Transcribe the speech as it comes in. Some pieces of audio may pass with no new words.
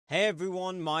Hey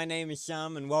everyone, my name is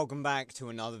Sam and welcome back to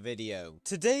another video.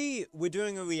 Today we're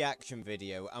doing a reaction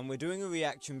video, and we're doing a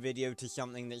reaction video to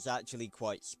something that's actually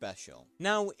quite special.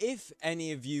 Now, if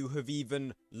any of you have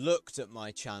even looked at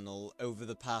my channel over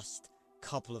the past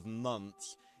couple of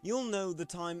months, you'll know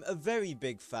that I'm a very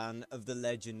big fan of the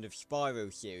Legend of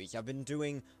Spyro series. I've been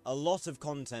doing a lot of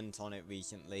content on it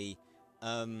recently,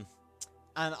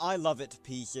 and I love it to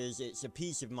pieces. It's a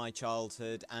piece of my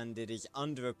childhood, and it is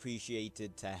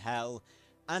underappreciated to hell.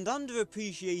 And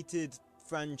underappreciated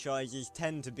franchises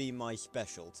tend to be my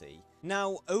specialty.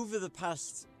 Now, over the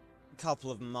past couple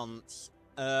of months,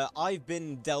 I've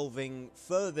been delving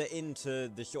further into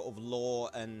the sort of lore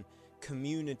and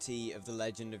community of the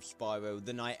Legend of Spyro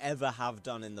than I ever have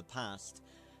done in the past.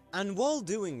 And while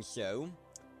doing so,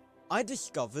 I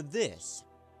discovered this.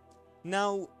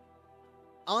 Now,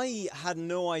 I had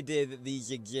no idea that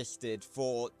these existed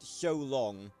for so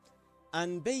long,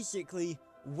 and basically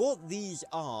what these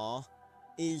are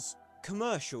is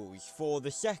commercials for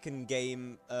the second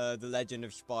game, The Legend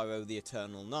of Spyro: The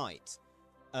Eternal Night.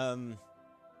 And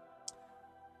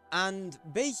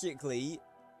basically,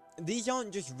 these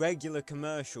aren't just regular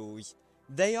commercials,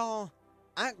 they are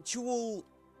actual,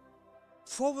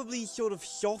 probably sort of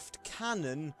soft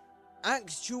canon,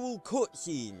 actual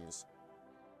cutscenes.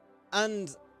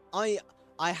 And I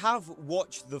have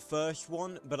watched the first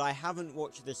one, but I haven't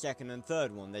watched the second and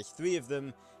third one. There's 3 of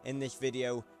them in this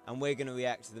video, and we're going to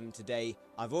react to them today.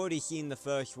 I've already seen the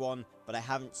first one, but I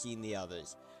haven't seen the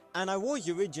others. And I was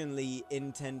originally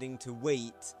intending to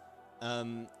wait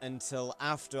until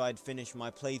after I'd finished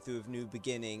my playthrough of New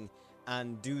Beginning,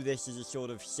 and do this as a sort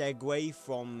of segue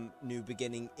from New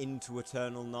Beginning into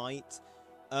Eternal Night.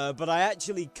 But I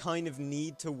actually kind of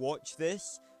need to watch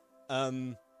this,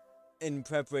 in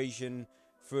preparation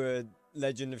for a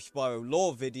Legend of Spyro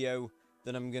lore video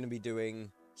that I'm going to be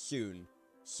doing soon.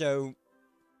 So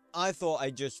I thought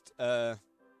I'd just sort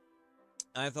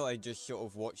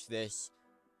of watch this.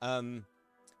 And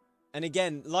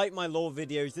again, like my lore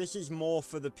videos, this is more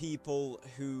for the people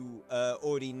who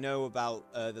already know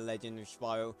about the Legend of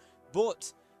Spyro,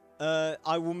 but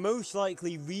I will most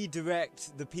likely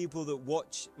redirect the people that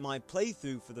watch my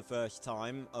playthrough for the first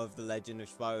time of The Legend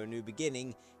of Spyro New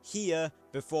Beginning here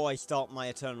before I start my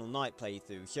Eternal Night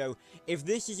playthrough. So, if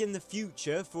this is in the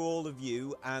future for all of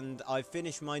you, and I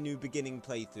finish my New Beginning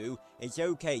playthrough, it's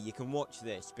okay, you can watch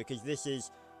this, because this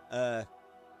is a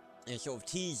sort of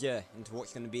teaser into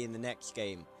what's going to be in the next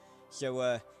game.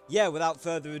 So, yeah, without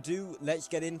further ado, let's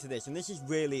get into this. And this is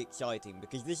really exciting,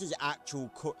 because this is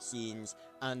actual cutscenes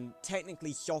and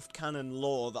technically soft canon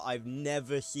lore that I've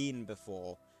never seen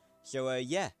before. So,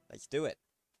 yeah, let's do it.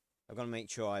 I've got to make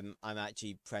sure I'm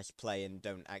actually press play and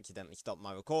don't accidentally stop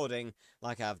my recording,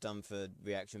 like I've done for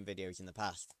reaction videos in the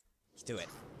past. Let's do it.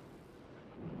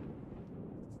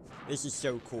 This is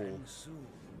so cool. And soon,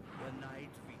 the night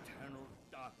of eternal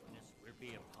darkness will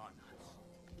be upon us.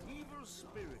 Evil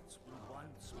spirits will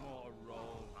once more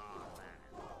roam our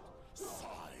land.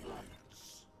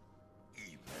 Silence.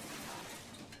 Even.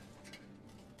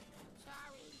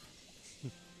 Sorry.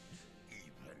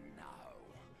 Even now,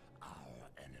 our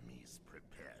enemies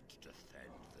prepare to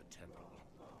defend the temple.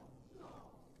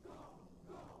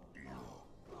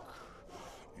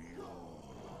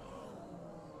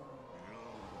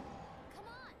 Come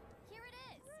on, here it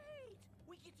is. Great!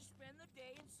 We get to spend the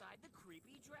day inside the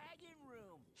creepy dragon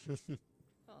room.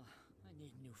 Oh, I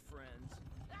need new friends.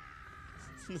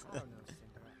 I don't know,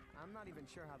 Cinder. I'm not even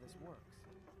sure how this works.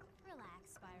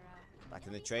 Relax, Spyro. Back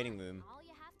in You'll the be training fine. room. All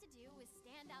you have to do is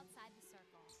stand outside the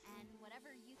circle, and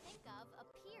whatever you think of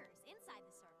appears inside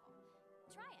the circle.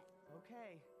 Try it.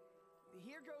 Okay,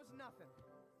 here goes nothing.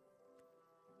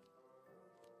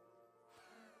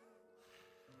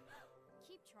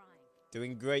 Keep trying.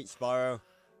 Doing great, Spyro.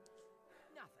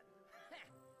 Nothing.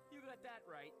 You got that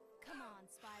right. Come on,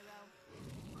 Spyro.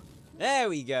 There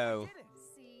we go. Did it?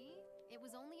 See? It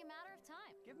was only a matter of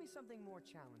time. Give me something more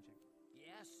challenging.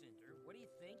 Yeah, Cinder, what are you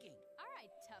thinking? All right,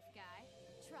 tough guy.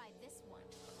 Try this one.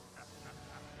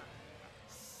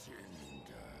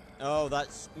 Cinder. Oh,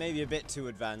 that's maybe a bit too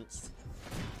advanced.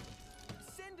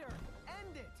 Cinder,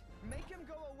 end it! Make him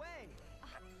go away!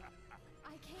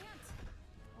 I can't.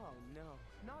 Oh no,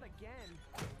 not again.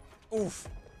 Oof.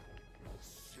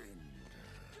 Cinder.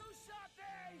 Do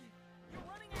something! You're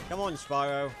running out. Come on,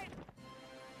 Spyro.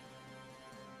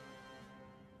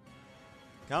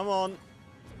 Come on.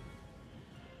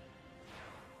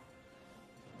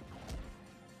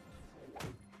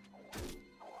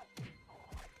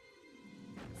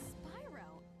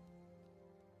 Spyro,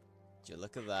 Would you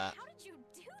look at that? how did you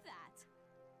do that?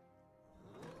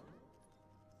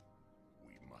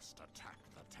 We must attack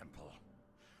the temple.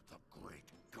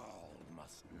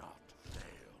 must not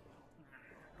fail.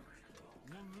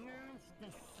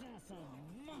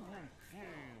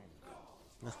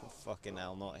 Oh, fucking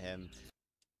hell, not him.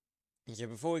 So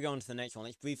before we go on to the next one,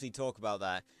 let's briefly talk about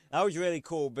that. That was really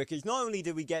cool, because not only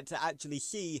did we get to actually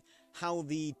see how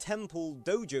the temple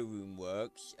dojo room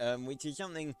works, which is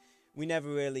something we never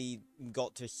really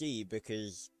got to see,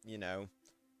 because, you know,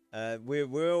 we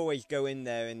always go in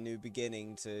there in New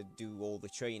Beginning to do all the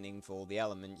training for all the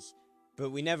elements,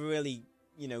 but we never really,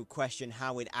 you know, question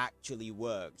how it actually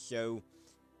works. So,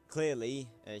 clearly,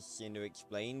 as Cinder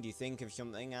explained, you think of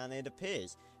something and it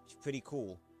appears. It's pretty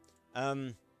cool.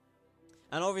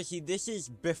 And obviously, this is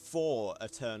before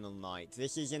Eternal Night.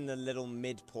 This is in the little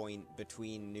midpoint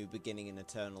between New Beginning and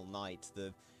Eternal Night.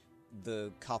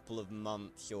 The couple of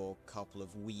months or couple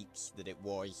of weeks that it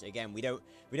was. Again, we don't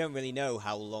really know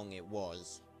how long it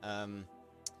was.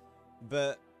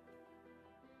 But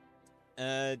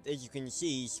as you can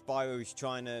see, Spyro's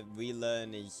trying to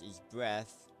relearn his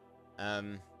breath.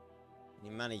 He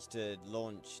managed to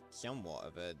launch somewhat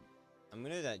of a. I'm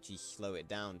gonna actually slow it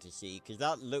down to see, because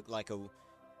that looked like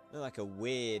a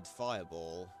weird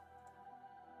fireball.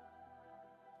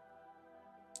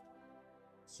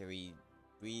 So he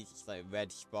breathes like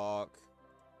red spark.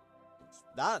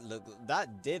 That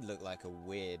did look like a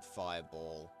weird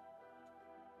fireball.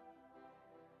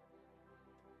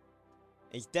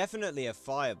 It's definitely a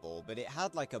fireball, but it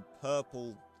had like a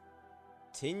purple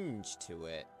tinge to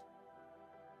it.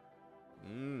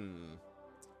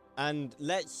 And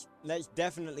let's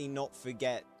definitely not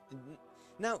forget.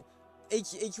 Now,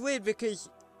 it's weird because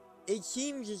it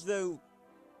seems as though,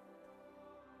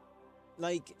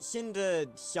 like, Cinder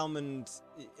summoned,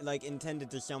 like, intended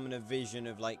to summon a vision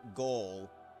of, like, Gaul,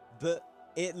 but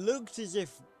it looked as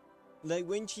if, like,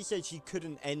 when she said she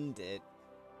couldn't end it,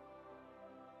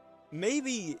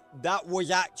 maybe that was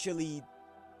actually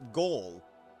Gaul,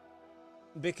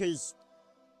 because,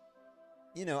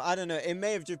 you know, I don't know, it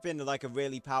may have just been, like, a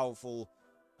really powerful,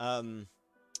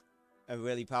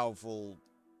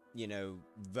 you know,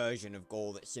 version of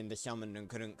Gaul that Cinder summoned and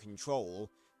couldn't control.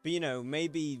 But, you know,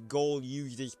 maybe Gaul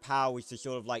used his powers to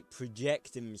sort of, like,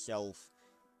 project himself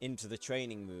into the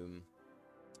training room.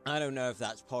 I don't know if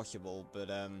that's possible, but,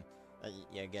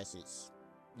 yeah, I guess it's,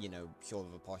 you know, sort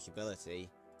of a possibility.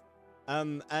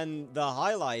 And the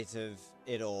highlight of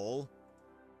it all,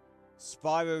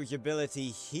 Spyro's ability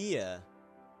here.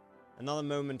 Another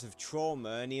moment of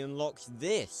trauma, and he unlocks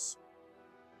this.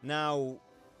 Now,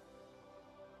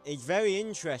 it's very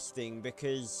interesting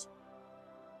because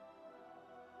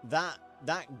that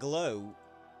glow,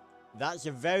 that's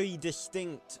a very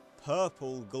distinct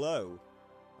purple glow.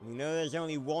 We know there's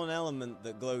only one element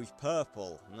that glows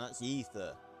purple, and that's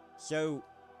ether. So,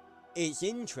 it's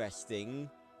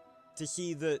interesting to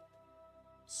see that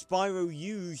Spyro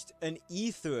used an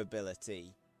ether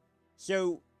ability.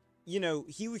 So, you know,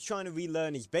 he was trying to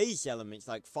relearn his base elements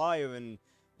like fire and,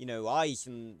 you know, ice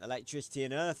and electricity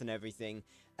and earth and everything.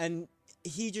 And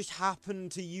he just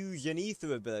happened to use an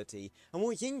ether ability. And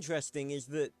what's interesting is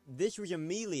that this was a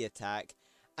melee attack,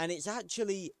 and it's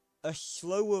actually a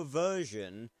slower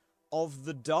version of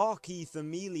the dark ether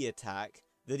melee attack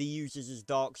that he uses as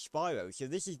Dark Spyro. So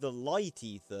this is the light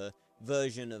ether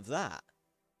version of that.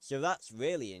 So that's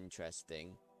really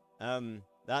interesting.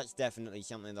 That's definitely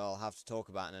something that I'll have to talk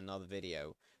about in another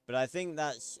video. But I think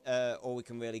that's all we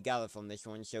can really gather from this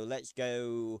one. So let's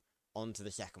go on to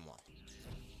the second one.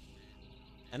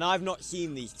 And I've not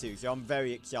seen these two, so I'm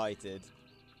very excited.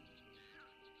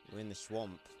 We're in the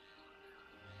swamp.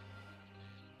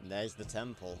 And there's the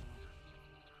temple.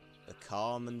 The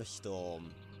calm and the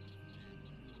storm.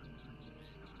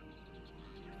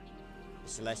 The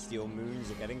celestial moons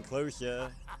are getting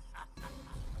closer.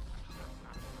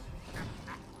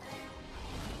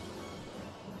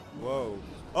 Whoa.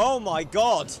 Oh my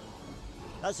god!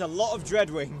 That's a lot of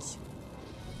Dreadwings.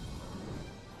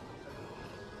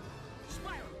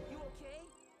 Spyro, you okay?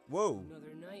 Whoa.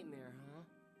 Another nightmare, huh?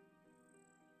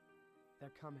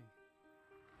 They're coming.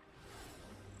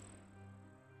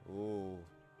 Ooh.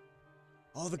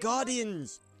 Oh, the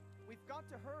Guardians! We've got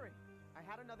to hurry. I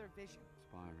had another vision.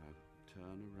 Spyro,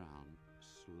 turn around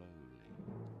slowly.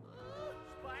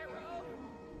 Spyro!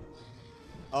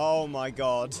 Oh my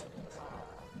god.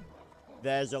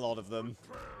 There's a lot of them.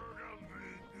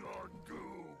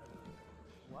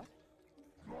 What?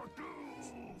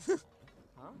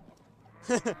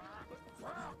 Huh?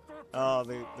 Oh,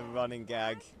 the running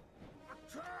gag.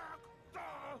 Attack the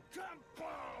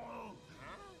temple!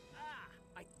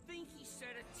 I think he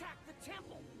said attack the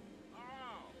temple.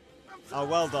 Oh,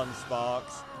 well done,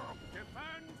 Sparks.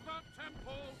 Defend the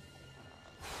temple!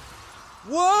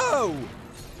 Whoa!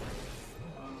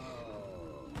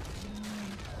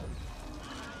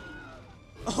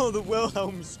 Oh, the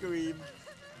Wilhelm scream.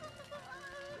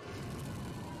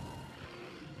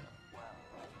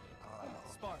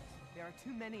 Sparks, there are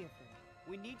too many of them.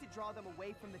 We need to draw them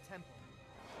away from the temple.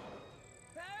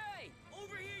 Hey!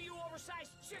 Over here, you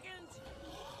oversized chickens!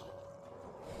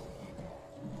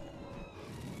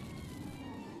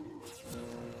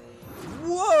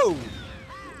 Whoa!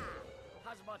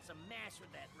 How's about some mash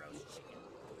with that roast chicken?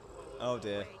 Oh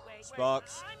dear. Wait,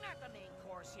 Sparks, I'm not the main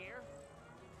course here.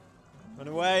 run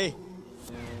away.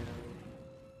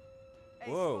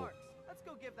 Hey, Whoa. Sparks, let's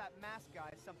go give that mask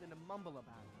guy something to mumble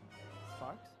about.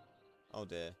 Sparks? Oh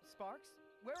dear. Sparks?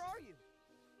 Where are you?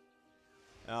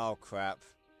 Oh crap.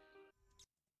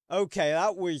 Okay,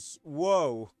 that was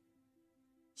whoa.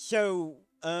 So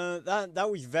that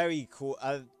was very cool.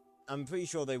 I'm pretty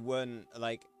sure they weren't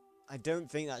like. I don't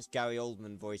think that's Gary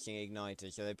Oldman voicing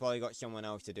Igniter, so they probably got someone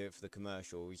else to do it for the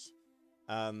commercials.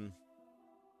 And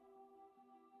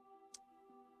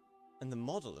the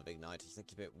model of Igniter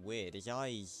looks a bit weird. His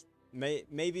eyes,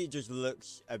 maybe it just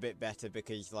looks a bit better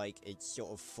because like it's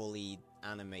sort of fully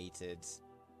animated,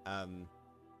 and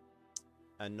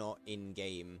not in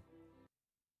game.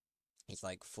 It's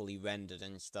like fully rendered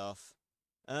and stuff.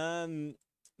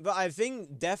 But I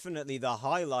think definitely the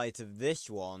highlight of this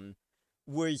one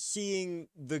was seeing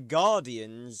the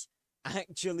Guardians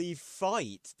actually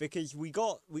fight, because we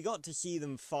got to see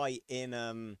them fight in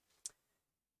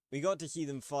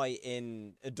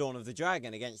Dawn of the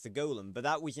Dragon against the Golem, but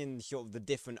that was in sort of the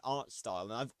different art style,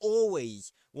 and I've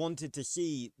always wanted to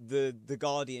see the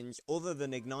Guardians other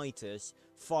than Ignitus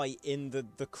fight in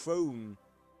the Chrome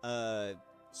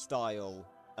style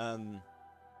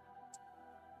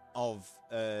of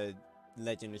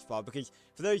Legend of Spyro, because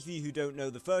for those of you who don't know,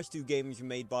 the first two games were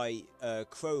made by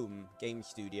Chrome Game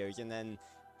Studios, and then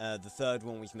the third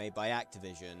one was made by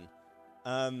Activision.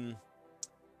 And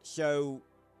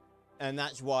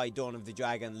that's why Dawn of the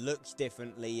Dragon looks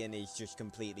differently and is just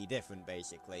completely different,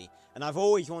 basically. And I've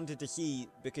always wanted to see,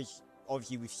 because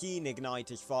obviously we've seen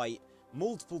Ignitus fight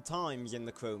multiple times in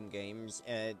the Chrome games.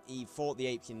 He fought the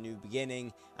apes in New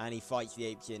Beginning, and he fights the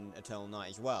apes in Eternal Night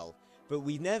as well. But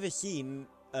we've never seen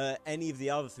any of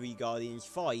the other three Guardians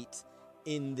fight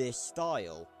in this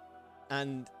style.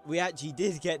 And we actually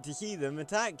did get to see them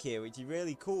attack here, which is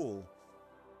really cool.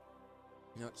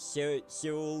 You know,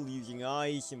 Cyril using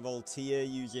ice, and Voltaire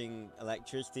using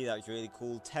electricity, that was really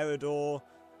cool. Terrador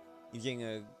using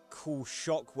a cool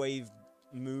shockwave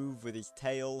move with his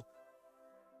tail.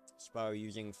 Spyro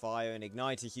using fire, and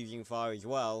Ignitus using fire as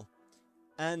well.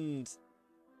 And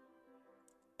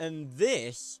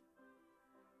this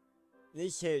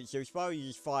here, so Spyro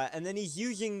uses fire, and then he's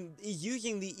using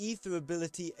the ether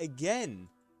ability again.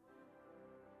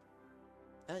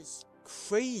 That's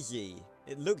crazy.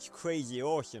 It looks crazy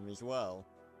awesome as well.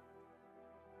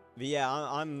 But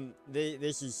yeah,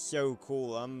 this is so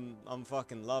cool. I'm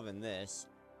fucking loving this.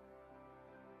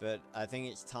 But I think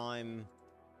it's time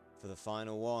for the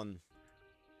final one.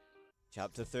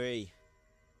 Chapter 3.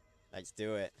 Let's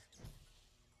do it.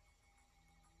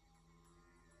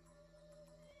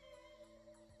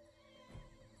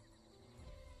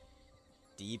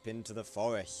 Deep into the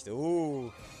forest. Ooh.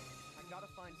 I gotta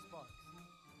find Sparks.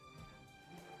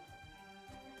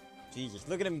 Jesus,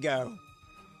 look at him go.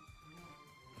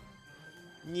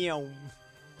 Meow.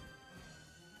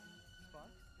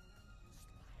 Sparks?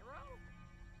 Spyro?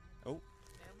 Oh. Am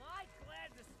I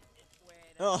glad to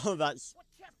wait. Oh, that's What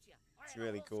kept you? I it's had a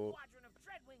really whole cool. squadron of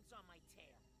dreadwings on my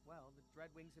tail. Well, the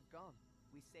Dreadwings have gone.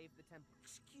 We saved the temple.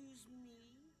 Excuse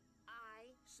me?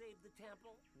 I saved the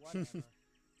temple? Whatever.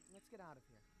 Let's get out of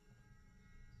here.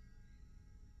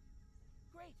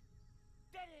 Great.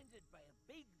 That ended by a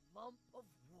big lump of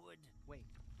wood. Wait.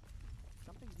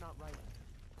 Something's not right.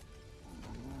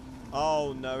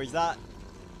 Oh no, is that?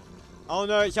 Oh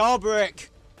no, it's Arboric.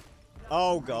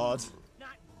 Oh god.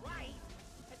 Not right?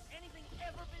 Has anything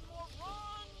ever been more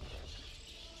wrong?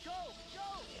 Go! Go!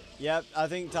 Yep, I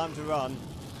think time to run.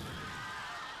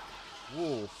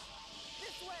 Wolf.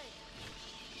 This way!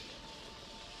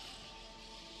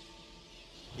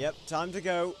 Yep, time to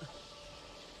go.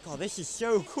 God, this is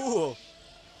so cool. This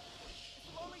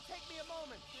will only take me a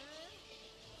moment.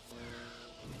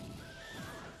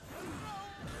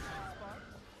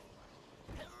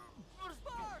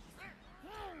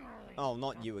 Oh,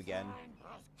 not you again.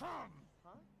 Huh?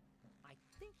 I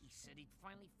think he said he'd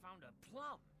finally found a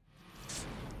plum.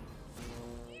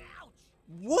 Ouch!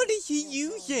 What is he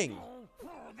using? You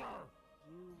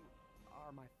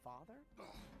are my father?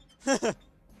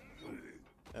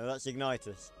 Oh, that's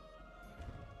Ignitus.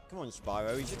 Come on,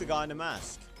 Spyro, he's just the guy in the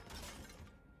mask.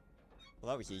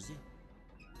 Well, that was easy.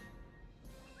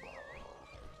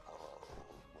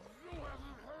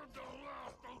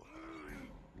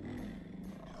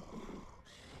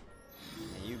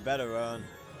 better run.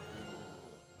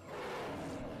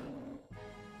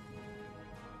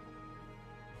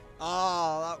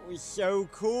 Oh, that was so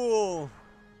cool.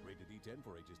 Rated E10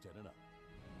 for ages 10 and up.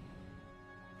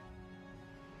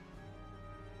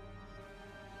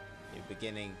 New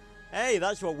beginning. Hey,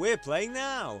 that's what we're playing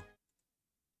now.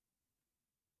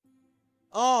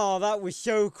 Oh, that was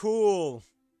so cool.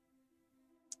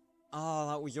 Oh,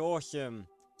 that was awesome.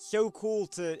 So cool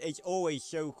to... It's always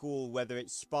so cool, whether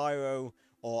it's Spyro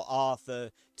or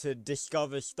Arthur, to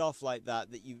discover stuff like that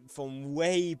you... From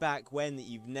way back when that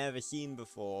you've never seen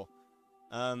before.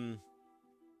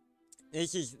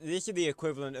 This is the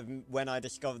equivalent of when I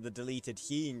discovered the deleted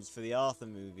scenes for the Arthur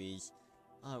movies.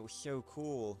 Oh, it was so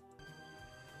cool.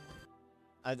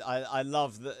 I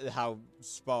love how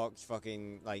Sparks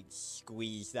fucking, like,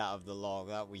 squeezed out of the log.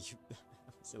 That was,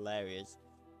 that was hilarious.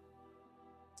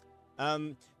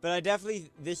 But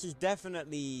this is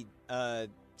definitely,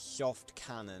 soft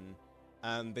canon.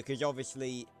 Because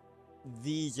obviously,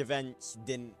 these events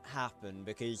didn't happen.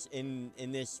 Because in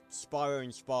this, Spyro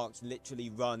and Sparks literally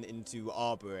run into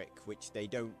Arboric, which they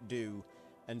don't do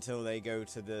until they go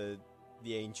to the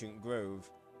Ancient Grove.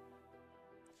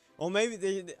 Or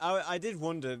maybe I did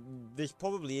wonder, this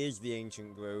probably is the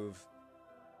Ancient Grove.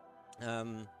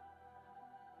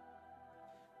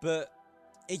 But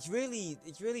it's really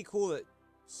cool that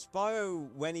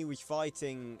Spyro, when he was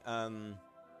fighting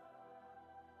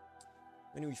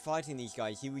these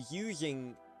guys, he was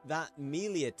using that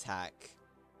melee attack.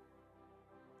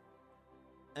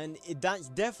 And that's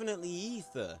definitely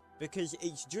Ether, because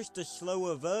it's just a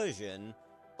slower version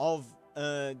of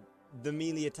the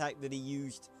melee attack that he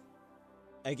used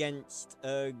against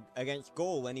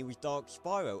Gaul when he was Dark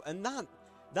Spyro. And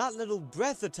that little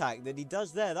breath attack that he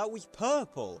does there, that was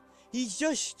purple. He's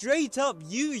just straight up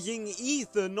using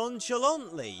Ether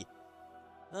nonchalantly.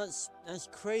 That's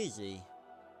crazy.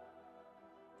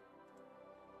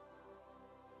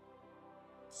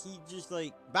 He just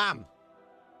like BAM!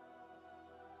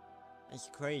 That's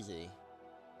crazy.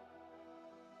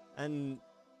 And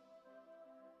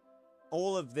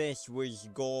all of this was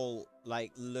Gaul,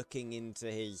 like, looking into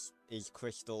his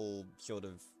crystal sort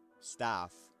of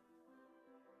staff.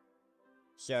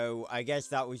 So, I guess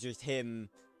that was just him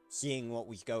seeing what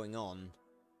was going on.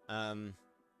 But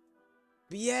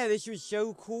yeah, this was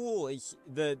so cool.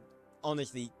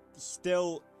 Honestly,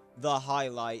 still the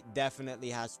highlight definitely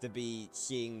has to be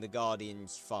seeing the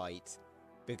Guardians fight.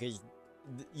 Because,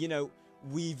 you know,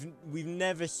 we've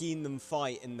never seen them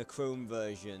fight in the Chrome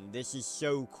version. This is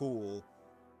so cool.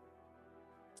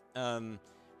 And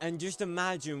just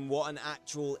imagine what an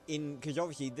actual because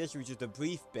obviously this was just a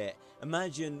brief bit.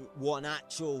 Imagine what an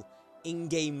actual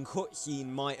in-game cutscene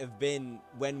might have been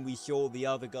when we saw the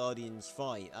other Guardians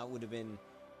fight. That would have been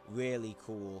really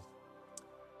cool.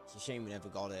 It's a shame we never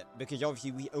got it, because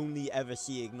obviously we only ever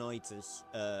see Ignitus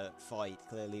fight.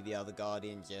 Clearly the other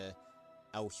Guardians are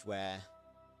elsewhere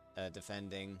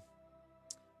defending.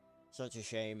 Such a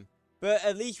shame. But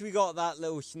at least we got that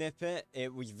little snippet.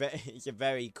 It's a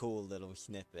very cool little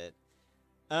snippet.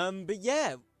 But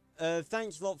yeah,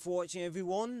 thanks a lot for watching,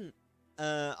 everyone.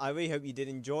 I really hope you did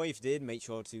enjoy. If you did, make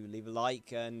sure to leave a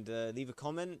like and leave a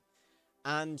comment.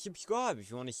 And subscribe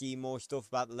if you want to see more stuff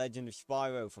about the Legend of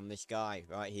Spyro from this guy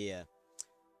right here.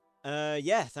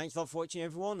 Yeah, thanks a lot for watching,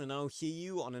 everyone. And I'll see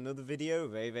you on another video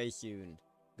very, very soon.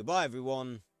 Goodbye,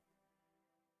 everyone.